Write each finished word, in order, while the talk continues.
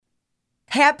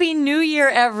Happy New Year,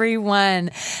 everyone.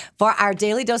 For our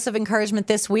daily dose of encouragement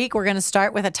this week, we're going to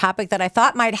start with a topic that I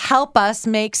thought might help us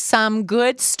make some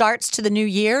good starts to the new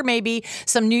year, maybe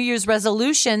some New Year's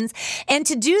resolutions. And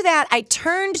to do that, I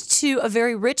turned to a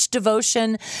very rich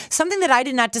devotion, something that I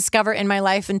did not discover in my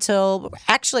life until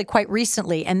actually quite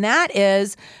recently, and that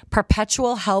is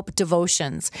Perpetual Help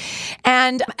devotions.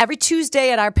 And every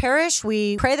Tuesday at our parish,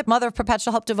 we pray the Mother of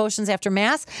Perpetual Help devotions after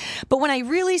Mass. But when I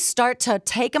really start to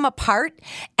take them apart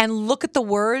and look at the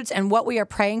words and what we are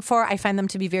praying for, I find them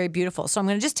to be very beautiful. So I'm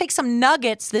going to just take some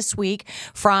nuggets this week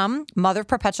from Mother of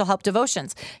Perpetual Help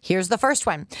devotions. Here's the first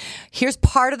one. Here's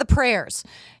part of the prayers.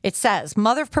 It says,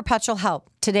 Mother of Perpetual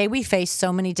Help, today we face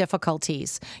so many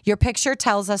difficulties. Your picture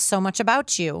tells us so much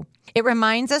about you. It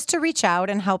reminds us to reach out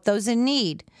and help those in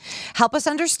need. Help us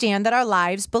understand that our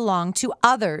lives belong to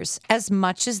others as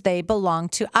much as they belong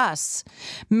to us.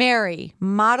 Mary,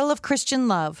 model of Christian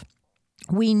love,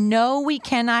 we know we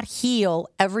cannot heal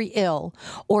every ill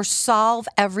or solve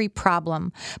every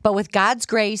problem, but with God's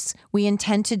grace, we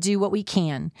intend to do what we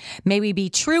can. May we be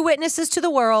true witnesses to the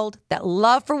world that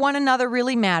love for one another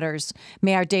really matters.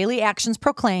 May our daily actions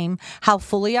proclaim how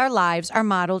fully our lives are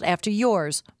modeled after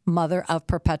yours, Mother of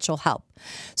Perpetual Help.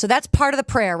 So that's part of the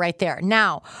prayer right there.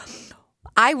 Now,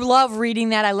 I love reading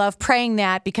that. I love praying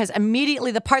that because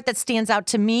immediately the part that stands out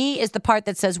to me is the part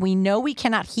that says, we know we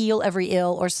cannot heal every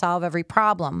ill or solve every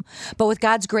problem, but with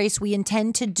God's grace, we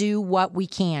intend to do what we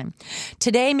can.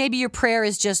 Today, maybe your prayer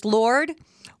is just, Lord,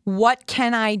 what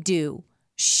can I do?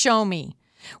 Show me.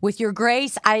 With your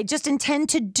grace, I just intend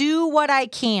to do what I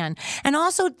can. And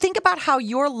also think about how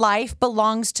your life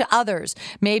belongs to others.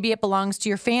 Maybe it belongs to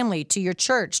your family, to your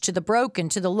church, to the broken,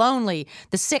 to the lonely,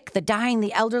 the sick, the dying,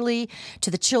 the elderly, to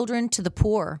the children, to the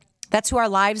poor. That's who our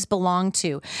lives belong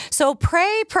to. So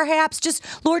pray perhaps just,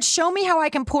 Lord, show me how I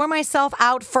can pour myself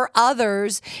out for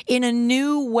others in a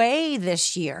new way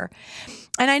this year.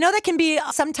 And I know that can be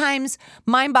sometimes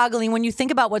mind-boggling when you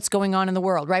think about what's going on in the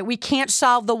world, right? We can't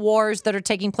solve the wars that are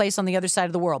taking place on the other side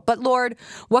of the world. But Lord,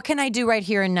 what can I do right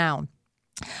here and now?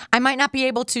 I might not be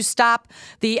able to stop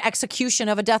the execution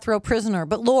of a death row prisoner,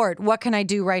 but Lord, what can I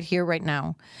do right here, right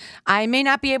now? I may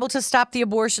not be able to stop the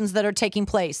abortions that are taking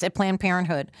place at Planned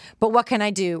Parenthood, but what can I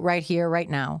do right here, right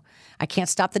now? I can't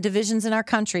stop the divisions in our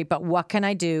country, but what can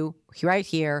I do right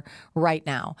here, right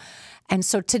now? And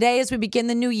so today, as we begin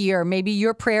the new year, maybe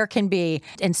your prayer can be,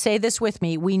 and say this with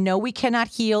me, we know we cannot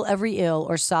heal every ill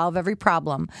or solve every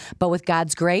problem, but with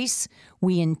God's grace,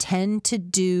 we intend to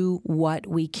do what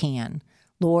we can.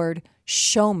 Lord,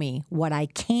 show me what I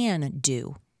can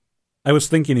do. I was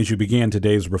thinking as you began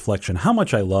today's reflection how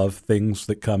much I love things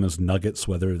that come as nuggets,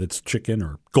 whether it's chicken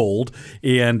or gold.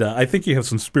 And I think you have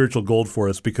some spiritual gold for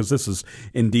us because this is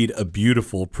indeed a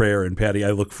beautiful prayer. And Patty, I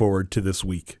look forward to this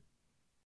week.